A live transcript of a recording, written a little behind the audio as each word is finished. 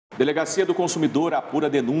Delegacia do Consumidor apura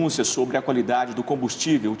denúncias sobre a qualidade do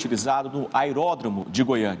combustível utilizado no aeródromo de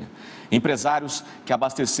Goiânia. Empresários que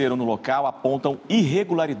abasteceram no local apontam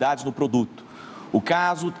irregularidades no produto. O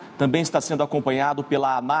caso também está sendo acompanhado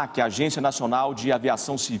pela ANAC, Agência Nacional de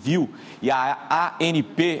Aviação Civil, e a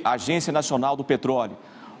ANP, Agência Nacional do Petróleo.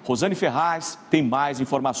 Rosane Ferraz tem mais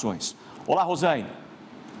informações. Olá, Rosane.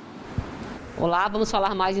 Olá, vamos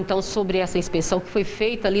falar mais então sobre essa inspeção que foi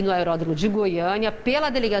feita ali no aeródromo de Goiânia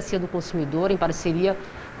pela Delegacia do Consumidor, em parceria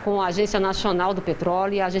com a Agência Nacional do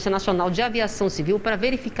Petróleo e a Agência Nacional de Aviação Civil, para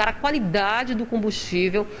verificar a qualidade do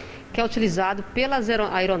combustível que é utilizado pelas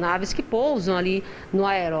aeronaves que pousam ali no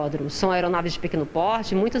aeródromo. São aeronaves de pequeno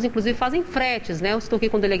porte, muitas inclusive fazem fretes, né? Eu estou aqui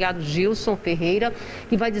com o delegado Gilson Ferreira,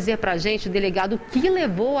 que vai dizer para a gente, delegado, o que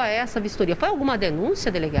levou a essa vistoria. Foi alguma denúncia,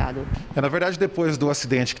 delegado? Na verdade, depois do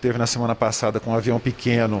acidente que teve na semana passada com um avião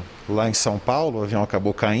pequeno lá em São Paulo, o avião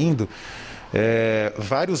acabou caindo,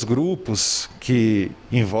 vários grupos que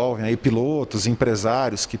envolvem aí pilotos,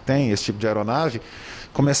 empresários que têm esse tipo de aeronave,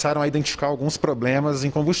 começaram a identificar alguns problemas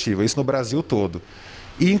em combustível, isso no Brasil todo.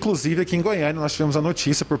 E inclusive aqui em Goiânia nós tivemos a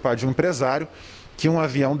notícia por parte de um empresário que um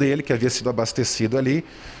avião dele, que havia sido abastecido ali,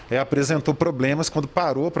 apresentou problemas quando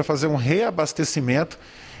parou para fazer um reabastecimento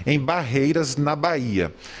em Barreiras, na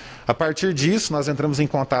Bahia. A partir disso, nós entramos em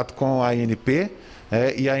contato com a ANP,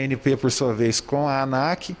 e a ANP, por sua vez, com a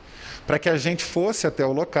ANAC, para que a gente fosse até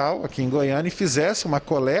o local, aqui em Goiânia, e fizesse uma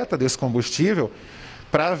coleta desse combustível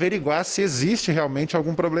para averiguar se existe realmente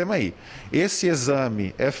algum problema aí. Esse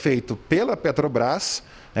exame é feito pela Petrobras,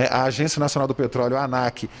 a Agência Nacional do Petróleo, a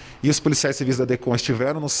ANAC, e os policiais civis da DECOM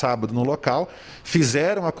estiveram no sábado no local,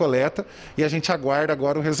 fizeram a coleta e a gente aguarda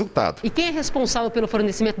agora o resultado. E quem é responsável pelo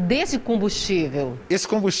fornecimento desse combustível? Esse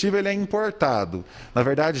combustível ele é importado. Na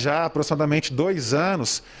verdade, já há aproximadamente 2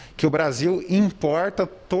 anos que o Brasil importa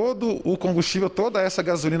todo o combustível, toda essa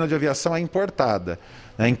gasolina de aviação é importada.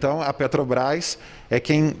 Então, a Petrobras é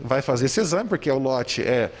quem vai fazer esse exame, porque o lote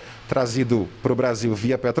é trazido para o Brasil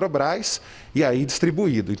via Petrobras e aí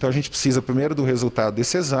distribuído. Então, a gente precisa primeiro do resultado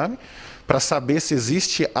desse exame para saber se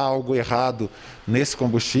existe algo errado nesse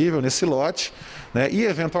combustível, nesse lote, e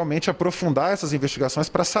eventualmente aprofundar essas investigações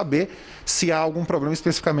para saber se há algum problema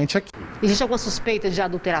especificamente aqui. Existe alguma suspeita de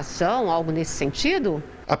adulteração, algo nesse sentido?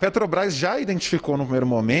 A Petrobras já identificou no primeiro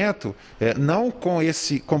momento, não com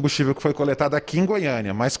esse combustível que foi coletado aqui em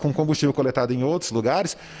Goiânia, mas com combustível coletado em outros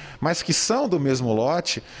lugares, mas que são do mesmo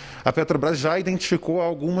lote, a Petrobras já identificou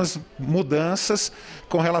algumas mudanças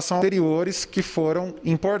com relação a anteriores que foram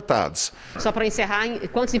importados. Só para encerrar,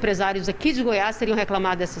 quantos empresários aqui de Goiás teriam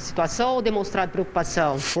reclamado dessa situação ou demonstrado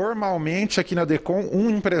preocupação? Formalmente, aqui na DECOM, um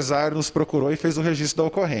empresário nos procurou e fez o registro da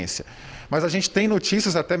ocorrência. Mas a gente tem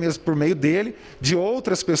notícias, até mesmo por meio dele, de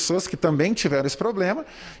outras pessoas que também tiveram esse problema.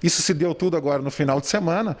 Isso se deu tudo agora no final de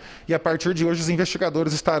semana e a partir de hoje os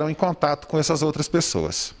investigadores estarão em contato com essas outras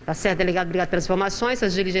pessoas. Tá certo, delegado, obrigado pelas informações.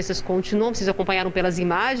 As diligências continuam, vocês acompanharam pelas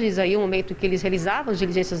imagens aí o momento que eles realizavam as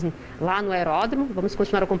diligências lá no aeródromo. Vamos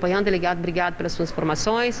continuar acompanhando, delegado, obrigado pelas suas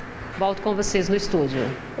informações. Volto com vocês no estúdio.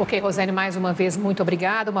 Ok, Rosane, mais uma vez, muito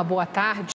obrigada, uma boa tarde.